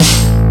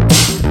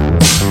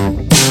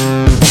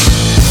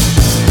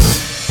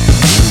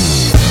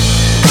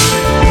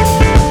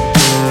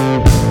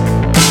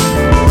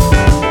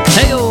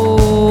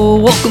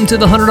to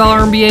the $100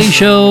 MBA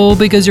show,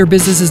 because your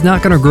business is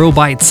not going to grow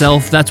by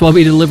itself. That's why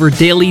we deliver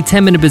daily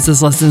 10-minute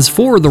business lessons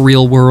for the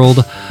real world.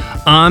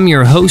 I'm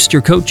your host,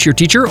 your coach, your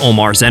teacher,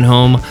 Omar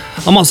Zenhom.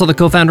 I'm also the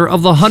co-founder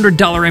of the $100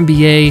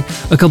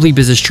 MBA, a complete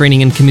business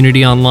training and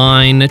community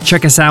online.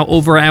 Check us out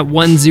over at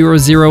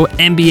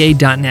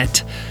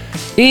 100mba.net.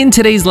 In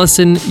today's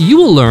lesson, you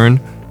will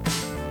learn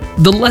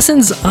the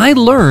lessons I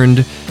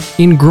learned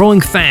in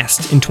growing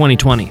fast in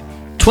 2020.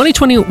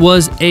 2020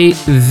 was a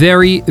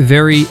very,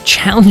 very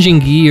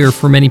challenging year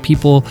for many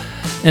people.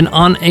 And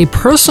on a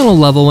personal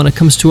level, when it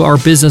comes to our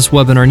business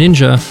Webinar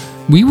Ninja,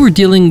 we were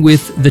dealing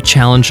with the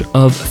challenge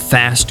of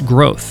fast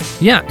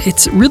growth. Yeah,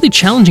 it's really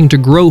challenging to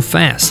grow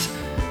fast.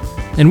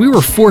 And we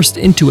were forced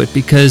into it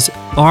because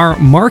our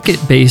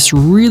market base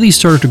really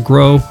started to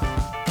grow.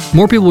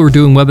 More people were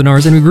doing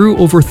webinars, and we grew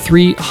over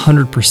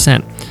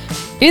 300%.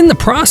 In the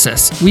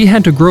process, we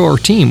had to grow our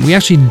team. We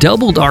actually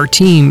doubled our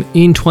team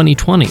in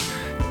 2020.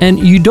 And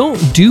you don't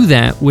do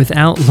that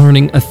without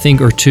learning a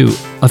thing or two.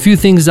 A few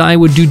things I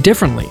would do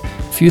differently.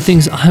 A few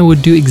things I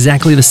would do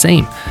exactly the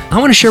same. I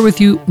want to share with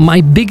you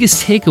my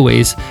biggest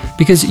takeaways,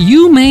 because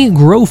you may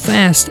grow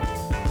fast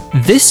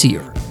this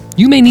year.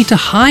 You may need to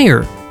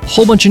hire a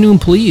whole bunch of new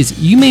employees.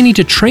 You may need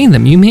to train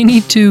them. You may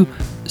need to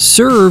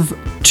serve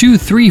 2,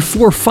 3,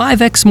 4,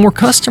 5x more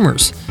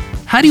customers.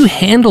 How do you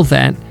handle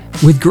that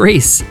with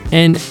grace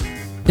and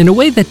in a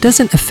way that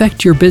doesn't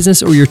affect your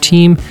business or your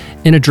team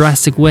in a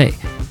drastic way?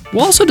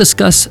 We'll also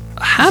discuss,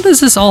 how does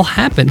this all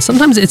happen?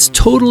 Sometimes it's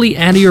totally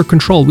out of your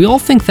control. We all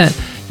think that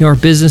our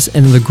business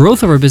and the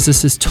growth of our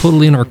business is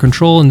totally in our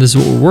control, and this is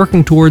what we're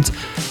working towards.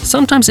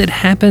 Sometimes it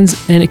happens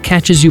and it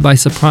catches you by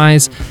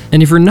surprise.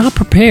 And if you're not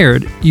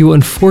prepared, you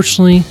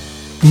unfortunately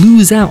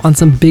lose out on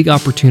some big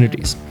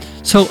opportunities.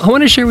 So I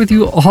want to share with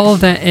you all of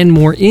that and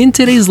more in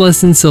today's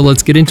lesson. So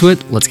let's get into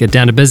it. Let's get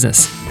down to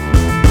business.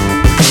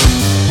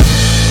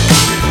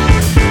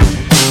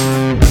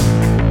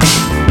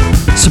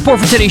 Support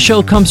for today's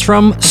show comes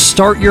from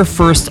Start Your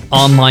First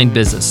Online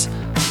Business,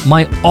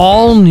 my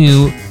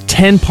all-new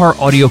 10-part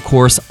audio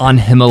course on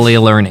Himalaya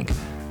Learning.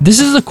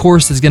 This is a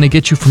course that's going to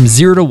get you from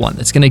 0 to 1.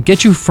 It's going to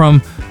get you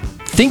from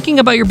thinking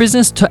about your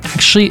business to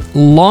actually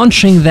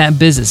launching that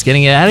business,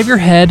 getting it out of your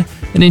head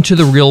and into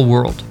the real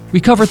world. We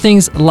cover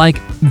things like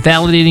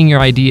validating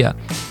your idea,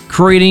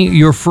 creating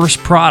your first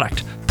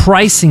product,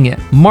 pricing it,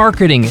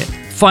 marketing it,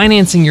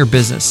 financing your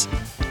business,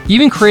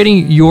 even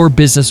creating your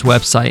business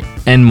website,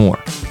 and more.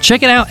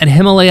 Check it out at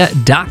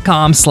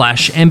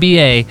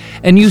himalaya.com/MBA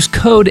and use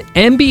code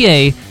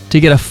MBA to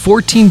get a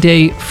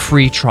 14-day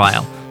free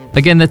trial.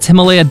 Again, that's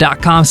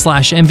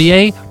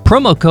himalaya.com/MBA,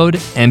 promo code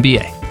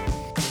MBA.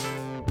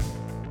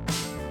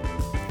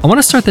 I want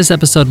to start this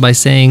episode by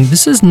saying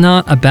this is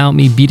not about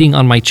me beating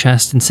on my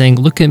chest and saying,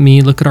 look at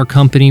me, look at our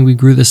company, we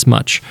grew this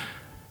much.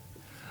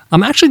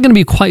 I'm actually going to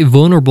be quite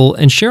vulnerable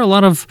and share a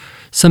lot of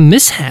some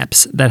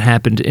mishaps that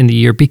happened in the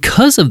year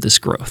because of this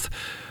growth.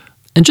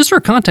 And just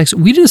for context,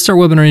 we didn't start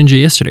Webinar Ninja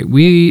yesterday.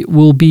 We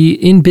will be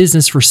in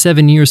business for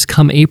 7 years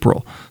come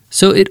April.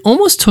 So it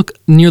almost took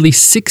nearly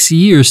 6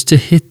 years to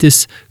hit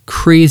this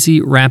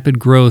crazy rapid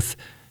growth.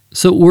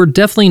 So we're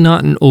definitely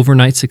not an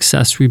overnight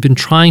success. We've been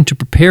trying to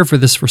prepare for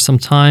this for some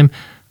time,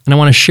 and I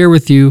want to share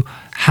with you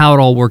how it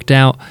all worked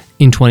out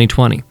in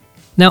 2020.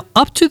 Now,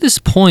 up to this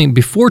point,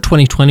 before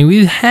 2020,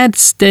 we've had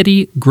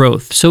steady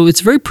growth. So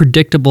it's very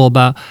predictable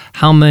about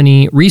how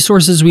many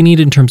resources we need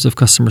in terms of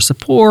customer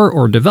support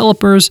or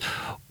developers,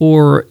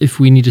 or if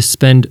we need to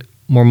spend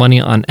more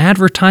money on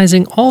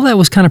advertising. All that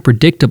was kind of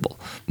predictable.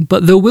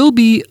 But there will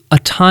be a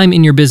time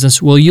in your business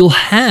where you'll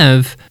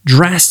have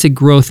drastic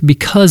growth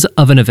because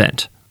of an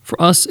event. For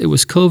us, it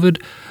was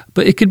COVID,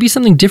 but it could be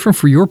something different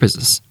for your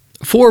business.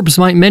 Forbes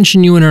might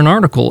mention you in an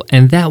article,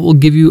 and that will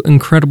give you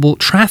incredible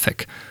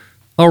traffic.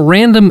 A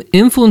random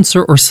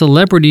influencer or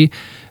celebrity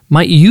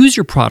might use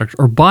your product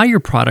or buy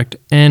your product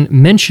and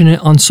mention it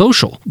on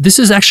social. This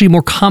is actually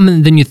more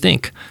common than you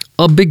think.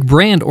 A big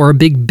brand or a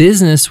big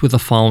business with a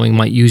following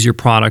might use your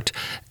product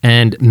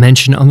and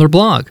mention it on their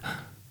blog.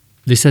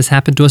 This has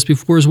happened to us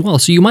before as well.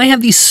 So you might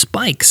have these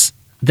spikes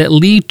that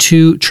lead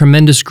to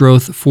tremendous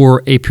growth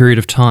for a period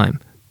of time.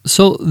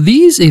 So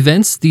these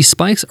events, these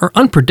spikes, are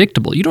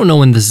unpredictable. You don't know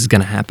when this is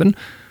going to happen.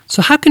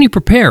 So how can you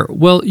prepare?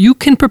 Well, you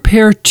can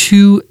prepare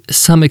to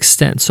some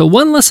extent. So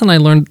one lesson I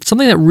learned,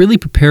 something that really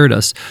prepared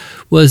us,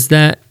 was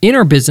that in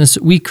our business,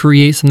 we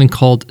create something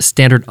called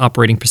standard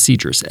operating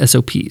procedures,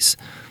 SOPs.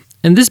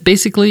 And this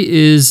basically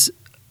is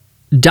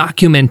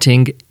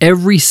documenting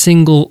every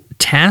single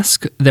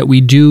task that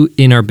we do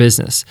in our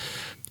business.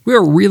 We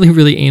are really,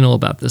 really anal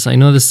about this. I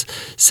know this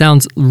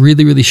sounds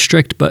really, really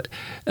strict, but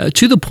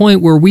to the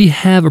point where we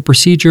have a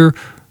procedure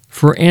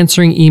for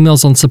answering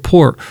emails on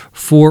support,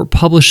 for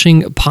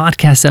publishing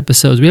podcast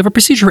episodes. We have a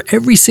procedure for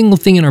every single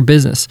thing in our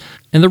business.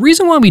 And the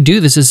reason why we do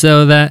this is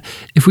so that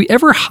if we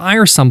ever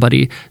hire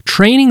somebody,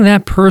 training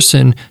that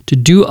person to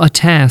do a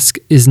task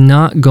is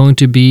not going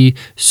to be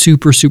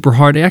super, super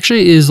hard. It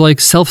actually is like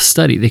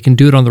self-study. They can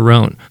do it on their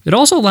own. It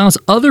also allows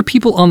other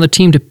people on the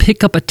team to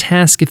pick up a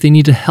task if they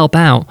need to help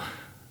out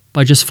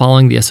by just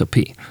following the SOP.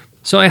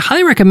 So I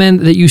highly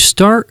recommend that you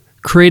start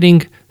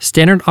creating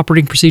standard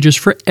operating procedures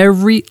for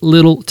every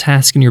little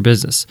task in your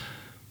business.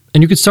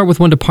 And you could start with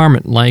one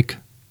department like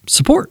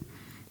support.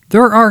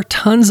 There are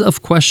tons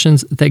of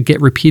questions that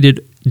get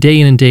repeated day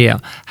in and day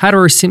out. How do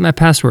I reset my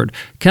password?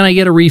 Can I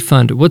get a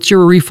refund? What's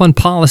your refund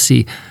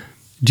policy?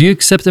 Do you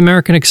accept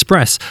American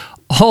Express?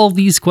 All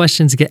these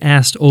questions get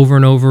asked over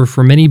and over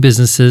for many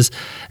businesses,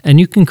 and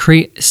you can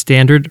create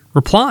standard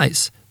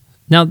replies.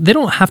 Now, they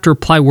don't have to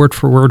reply word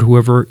for word,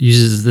 whoever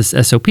uses this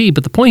SOP,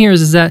 but the point here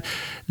is that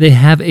they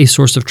have a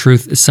source of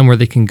truth somewhere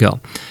they can go.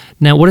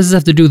 Now, what does this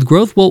have to do with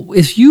growth? Well,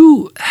 if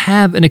you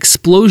have an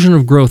explosion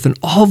of growth and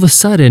all of a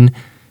sudden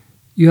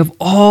you have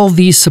all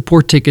these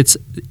support tickets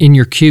in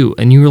your queue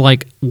and you're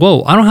like,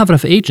 whoa, I don't have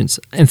enough agents.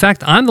 In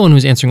fact, I'm the one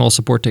who's answering all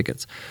support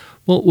tickets.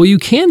 Well, what you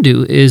can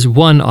do is,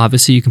 one,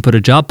 obviously you can put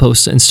a job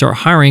post and start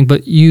hiring,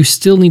 but you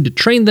still need to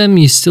train them.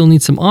 You still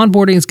need some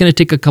onboarding. It's going to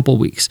take a couple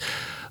weeks.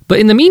 But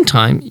in the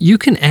meantime, you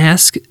can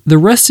ask the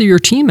rest of your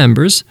team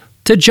members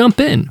to jump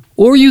in,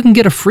 or you can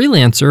get a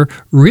freelancer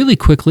really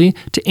quickly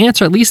to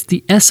answer at least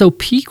the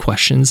SOP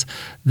questions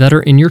that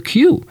are in your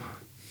queue.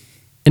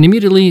 And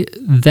immediately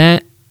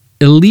that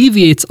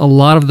alleviates a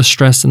lot of the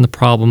stress and the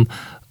problem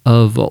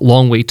of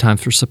long wait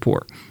times for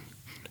support.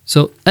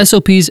 So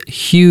SOPs,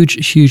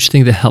 huge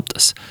thing that helped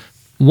us.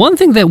 One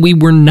thing that we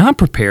were not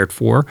prepared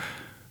for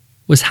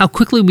was how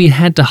quickly we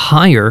had to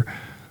hire.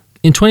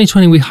 In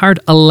 2020, we hired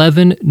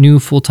 11 new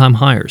full-time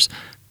hires.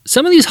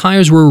 Some of these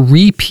hires were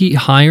repeat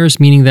hires,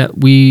 meaning that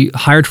we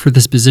hired for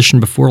this position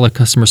before, like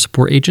customer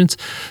support agents.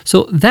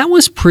 So that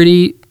was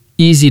pretty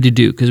easy to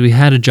do because we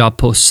had a job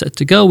post set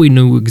to go. We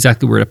knew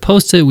exactly where to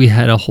post it. We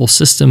had a whole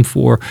system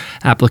for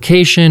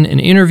application and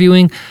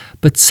interviewing.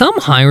 But some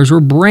hires were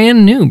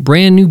brand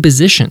new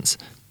positions.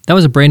 That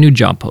was a brand new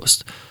job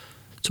post.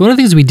 So one of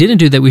the things we didn't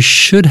do that we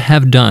should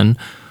have done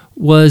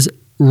was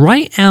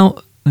write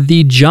out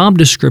the job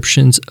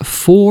descriptions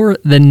for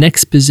the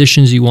next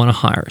positions you want to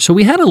hire. So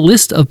we had a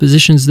list of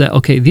positions that,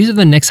 okay, these are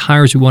the next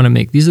hires we want to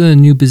make. These are the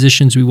new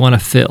positions we want to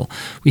fill.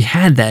 We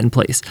had that in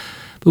place.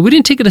 But we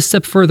didn't take it a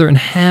step further and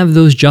have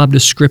those job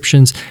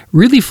descriptions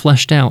really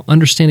fleshed out,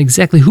 understand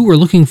exactly who we're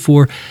looking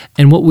for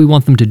and what we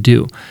want them to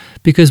do.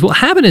 Because what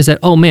happened is that,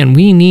 oh man,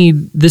 we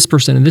need this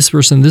person and this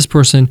person and this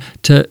person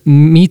to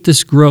meet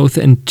this growth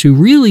and to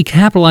really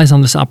capitalize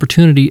on this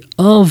opportunity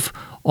of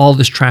all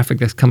this traffic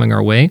that's coming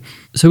our way.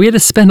 So we had to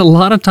spend a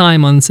lot of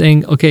time on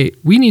saying, okay,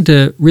 we need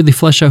to really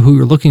flesh out who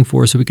we're looking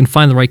for so we can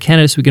find the right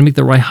candidates, so we can make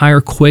the right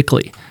hire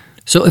quickly.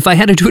 So if I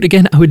had to do it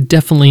again, I would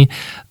definitely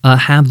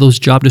have those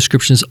job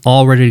descriptions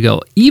all ready to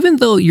go. Even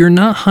though you're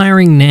not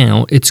hiring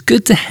now, it's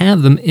good to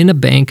have them in a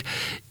bank,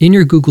 in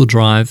your Google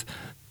Drive.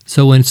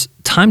 So when it's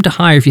time to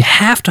hire, if you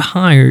have to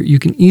hire, you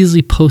can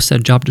easily post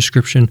that job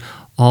description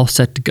all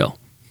set to go.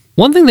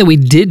 One thing that we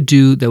did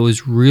do that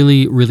was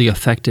really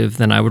effective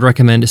that I would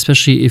recommend,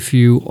 especially if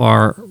you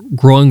are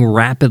growing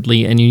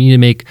rapidly and you need to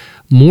make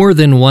more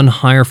than one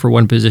hire for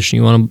one position,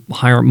 you want to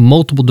hire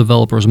multiple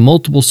developers,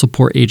 multiple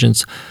support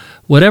agents,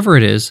 whatever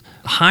it is,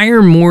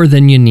 hire more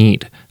than you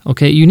need.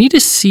 Okay, you need to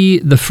see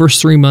the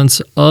first 3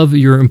 months of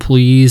your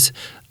employees'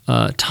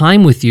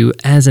 time with you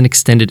as an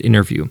extended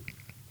interview.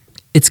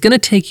 It's going to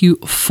take you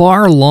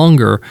far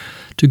longer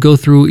to go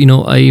through,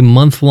 a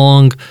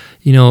month-long,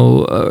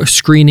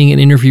 screening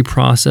and interview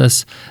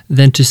process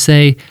than to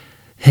say,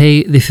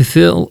 hey, they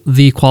fulfill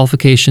the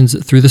qualifications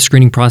through the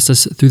screening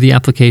process, through the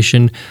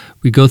application.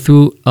 We go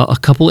through a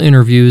couple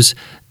interviews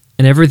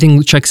and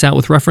everything checks out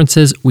with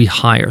references, we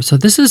hire. So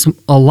this is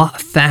a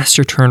lot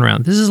faster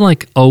turnaround. This is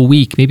like a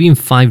week, maybe even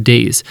 5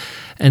 days.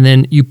 And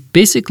then you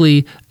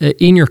basically,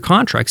 in your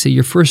contract, say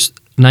your first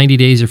 90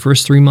 days, your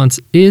first 3 months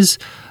is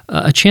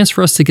a chance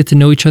for us to get to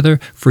know each other,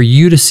 for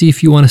you to see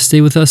if you want to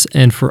stay with us,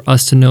 and for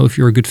us to know if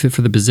you're a good fit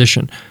for the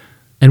position.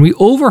 And we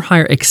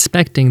overhire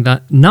expecting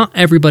that not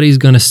everybody's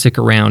going to stick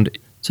around.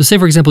 So say,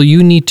 for example,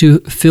 you need to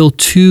fill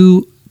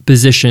 2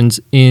 positions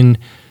in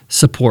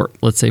support,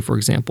 let's say, for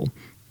example.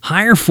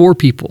 Hire 4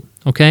 people,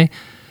 okay?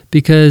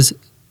 Because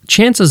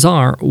chances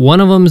are one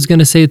of them is going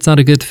to say it's not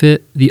a good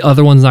fit. The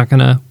other one's not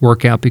going to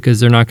work out because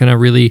they're not going to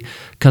really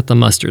cut the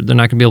mustard. They're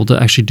not going to be able to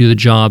actually do the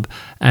job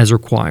as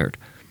required.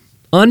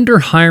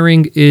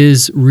 Under-hiring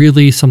is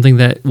really something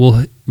that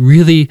will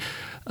really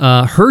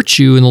hurt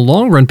you in the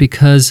long run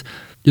because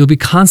you'll be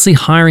constantly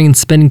hiring and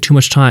spending too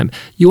much time.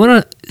 You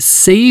want to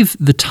save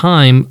the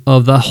time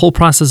of the whole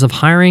process of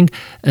hiring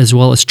as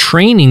well as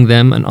training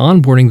them and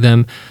onboarding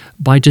them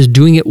by just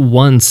doing it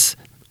once,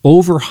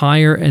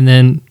 overhire, and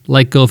then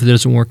let go if it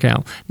doesn't work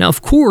out. Now,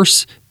 of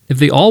course, if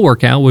they all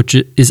work out, which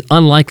is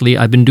unlikely,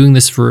 I've been doing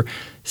this for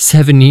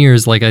 7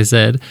 years, like I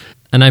said,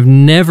 and I've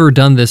never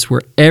done this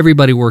where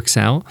everybody works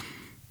out.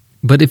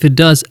 But if it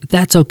does,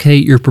 that's okay.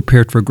 You're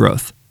prepared for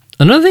growth.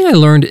 Another thing I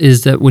learned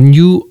is that when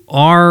you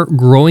are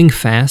growing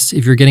fast,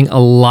 if you're getting a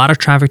lot of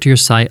traffic to your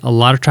site, a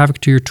lot of traffic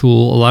to your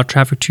tool, a lot of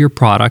traffic to your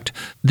product,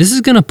 this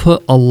is going to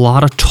put a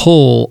lot of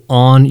toll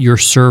on your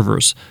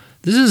servers.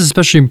 This is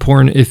especially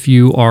important if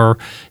you are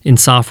in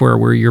software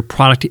where your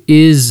product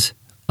is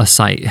a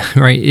site,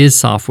 right? Is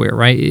software,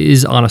 right?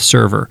 Is on a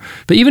server.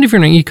 But even if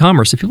you're in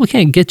e-commerce, if people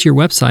can't get to your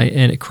website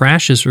and it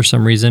crashes for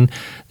some reason,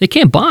 they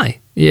can't buy.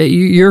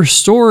 Your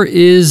store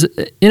is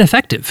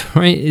ineffective,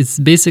 right? It's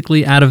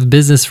basically out of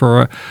business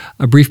for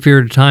a brief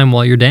period of time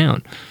while you're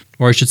down,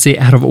 or I should say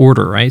out of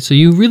order, right? So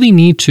you really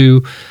need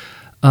to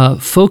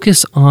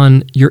focus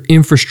on your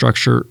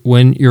infrastructure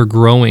when you're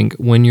growing,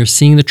 when you're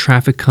seeing the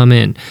traffic come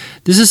in.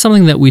 This is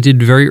something that we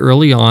did very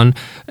early on.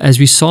 As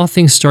we saw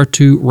things start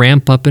to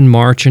ramp up in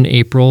March and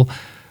April,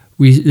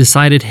 we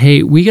decided,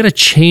 hey, we got to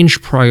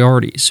change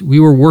priorities. We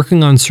were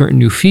working on certain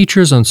new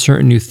features, on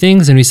certain new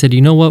things, and we said,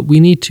 you know what, we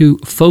need to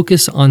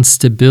focus on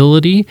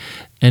stability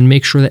and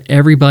make sure that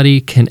everybody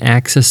can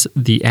access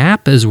the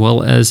app as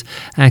well as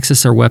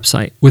access our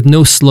website with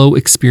no slow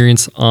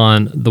experience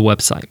on the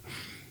website.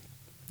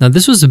 Now,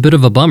 this was a bit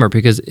of a bummer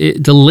because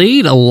it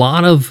delayed a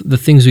lot of the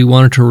things we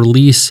wanted to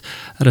release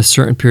at a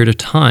certain period of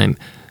time.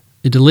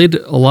 It delayed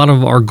a lot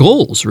of our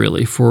goals,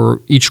 really,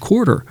 for each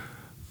quarter.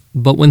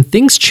 But when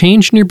things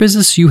change in your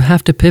business, you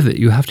have to pivot.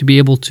 You have to be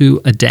able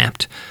to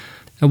adapt.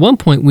 At one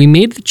point, we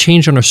made the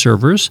change on our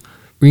servers,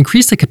 we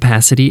increased the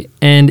capacity,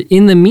 and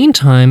in the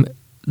meantime,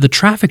 the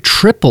traffic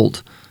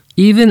tripled,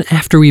 even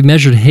after we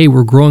measured, hey,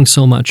 we're growing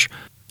so much.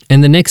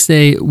 And the next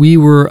day, we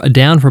were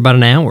down for about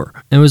an hour.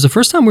 And it was the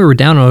first time we were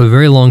down in a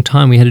very long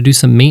time. We had to do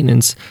some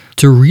maintenance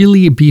to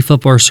really beef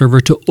up our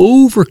server, to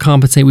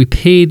overcompensate. We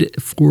paid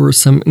for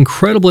some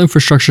incredible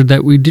infrastructure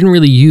that we didn't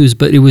really use,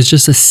 but it was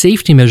just a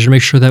safety measure to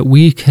make sure that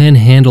we can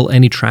handle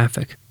any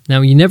traffic.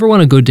 Now, you never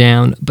want to go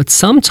down, but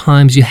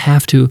sometimes you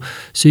have to,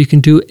 so you can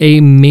do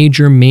a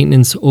major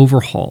maintenance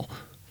overhaul,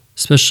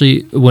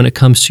 especially when it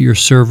comes to your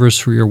servers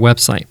for your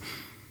website.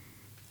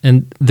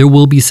 And there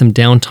will be some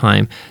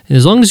downtime. And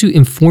as long as you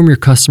inform your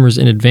customers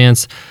in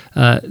advance,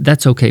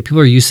 that's okay. People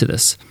are used to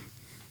this.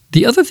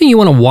 The other thing you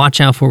want to watch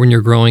out for when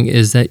you're growing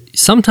is that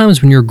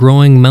sometimes when you're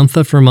growing month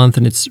after month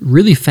and it's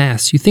really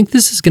fast, you think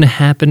this is going to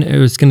happen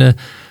or it's going to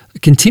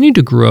continue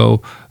to grow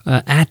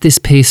at this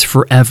pace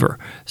forever.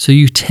 So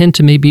you tend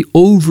to maybe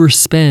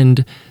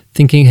overspend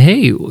thinking,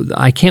 hey,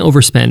 I can't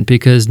overspend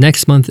because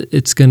next month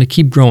it's going to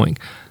keep growing.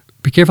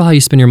 Be careful how you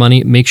spend your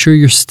money. Make sure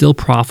you're still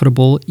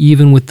profitable,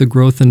 even with the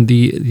growth and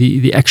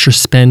the extra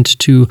spend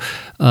to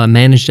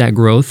manage that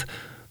growth,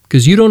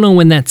 because you don't know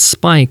when that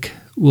spike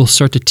will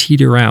start to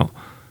teeter out.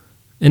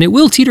 And it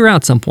will teeter out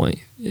at some point.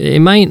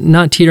 It might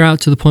not teeter out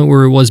to the point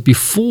where it was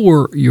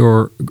before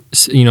your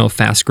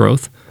fast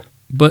growth,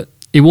 but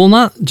it will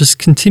not just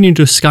continue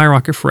to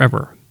skyrocket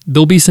forever.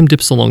 There'll be some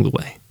dips along the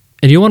way.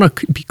 And you don't want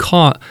to be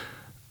caught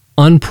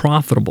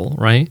unprofitable,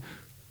 right?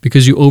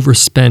 Because you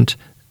overspent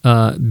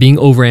being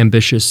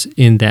overambitious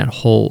in that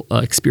whole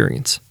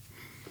experience.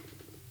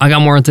 I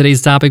got more on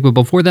today's topic, but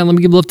before that, let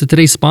me give love to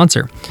today's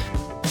sponsor.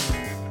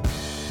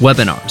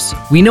 Webinars.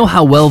 We know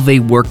how well they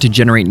work to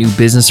generate new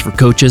business for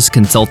coaches,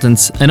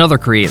 consultants, and other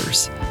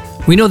creators.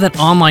 We know that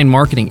online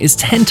marketing is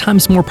 10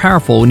 times more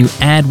powerful when you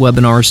add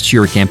webinars to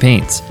your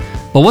campaigns.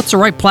 But what's the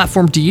right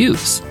platform to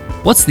use?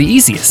 What's the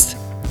easiest?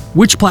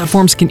 Which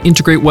platforms can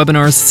integrate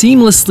webinars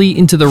seamlessly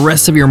into the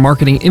rest of your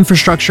marketing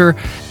infrastructure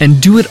and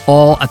do it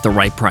all at the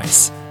right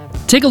price?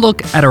 Take a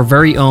look at our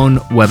very own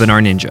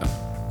Webinar Ninja,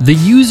 the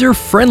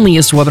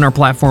user-friendliest webinar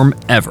platform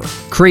ever.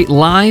 Create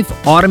live,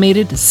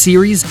 automated,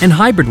 series, and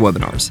hybrid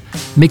webinars.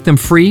 Make them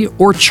free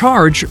or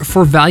charge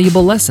for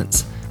valuable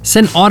lessons.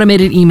 Send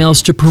automated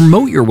emails to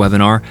promote your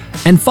webinar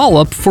and follow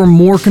up for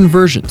more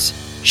conversions.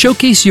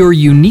 Showcase your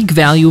unique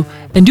value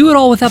and do it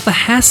all without the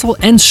hassle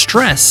and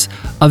stress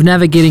of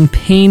navigating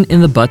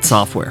pain-in-the-butt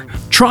software.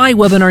 Try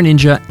Webinar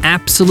Ninja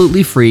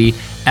absolutely free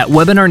at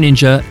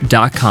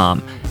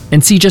webinarninja.com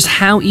and see just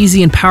how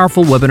easy and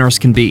powerful webinars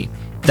can be.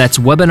 That's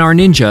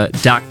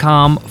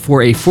webinarninja.com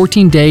for a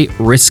 14-day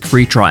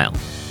risk-free trial.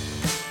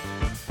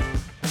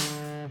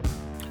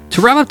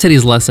 To wrap up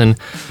today's lesson,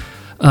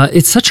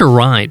 it's such a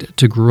ride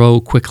to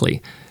grow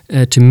quickly,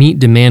 to meet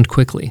demand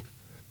quickly.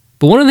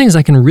 But one of the things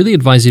I can really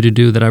advise you to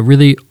do that I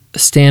really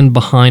stand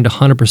behind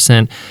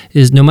 100%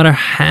 is no matter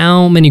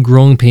how many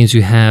growing pains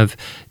you have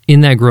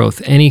in that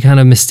growth, any kind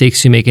of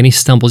mistakes you make, any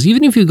stumbles,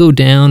 even if you go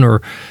down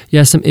or you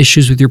have some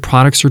issues with your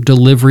products or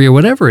delivery or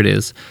whatever it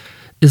is,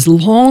 as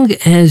long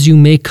as you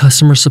make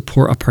customer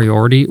support a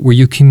priority, where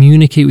you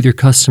communicate with your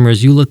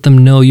customers, you let them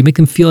know, you make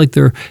them feel like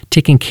they're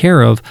taken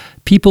care of,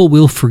 people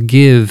will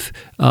forgive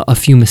a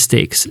few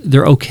mistakes.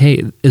 They're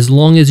okay as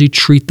long as you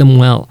treat them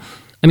well.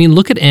 I mean,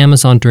 look at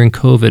Amazon during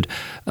COVID.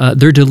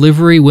 Their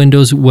delivery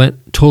windows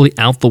went totally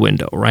out the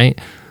window, right?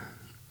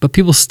 But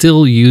people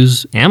still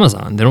use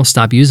Amazon. They don't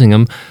stop using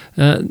them.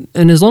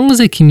 And as long as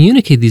they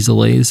communicate these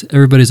delays,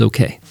 everybody's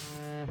okay.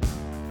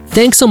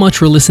 Thanks so much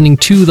for listening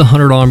to the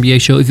 $100 MBA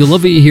Show. If you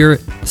love what you hear,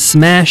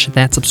 smash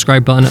that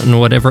subscribe button on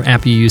whatever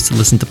app you use to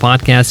listen to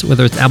podcasts,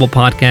 whether it's Apple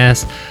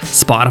Podcasts,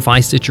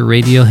 Spotify, Stitcher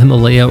Radio,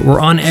 Himalaya. We're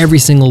on every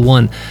single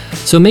one.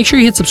 So make sure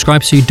you hit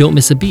subscribe so you don't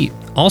miss a beat.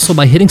 Also,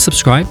 by hitting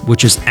subscribe,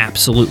 which is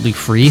absolutely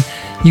free,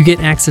 you get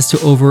access to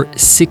over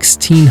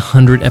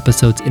 1,600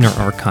 episodes in our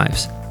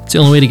archives. It's the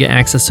only way to get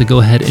access, so go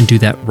ahead and do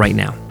that right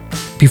now.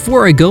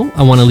 Before I go,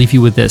 I want to leave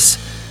you with this.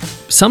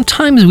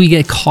 Sometimes we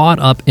get caught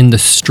up in the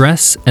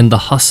stress and the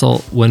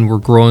hustle when we're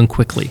growing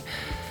quickly,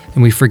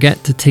 and we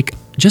forget to take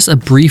just a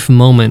brief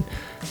moment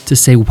to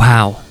say,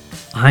 wow,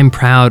 I'm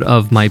proud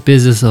of my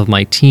business, of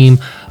my team,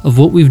 of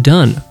what we've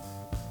done.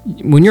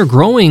 When you're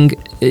growing,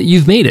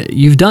 you've made it,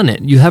 you've done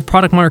it, you have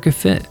product market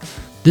fit.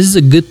 This is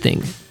a good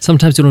thing.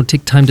 Sometimes we don't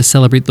take time to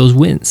celebrate those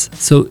wins.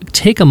 So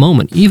take a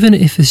moment, even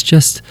if it's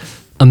just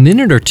a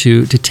minute or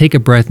two, to take a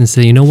breath and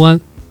say, you know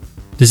what?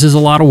 This is a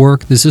lot of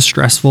work, this is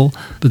stressful,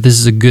 but this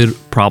is a good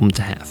problem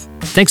to have.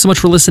 Thanks so much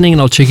for listening,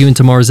 and I'll check you in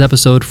tomorrow's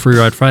episode for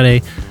Your Ad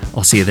Friday.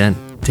 I'll see you then.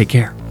 Take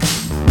care.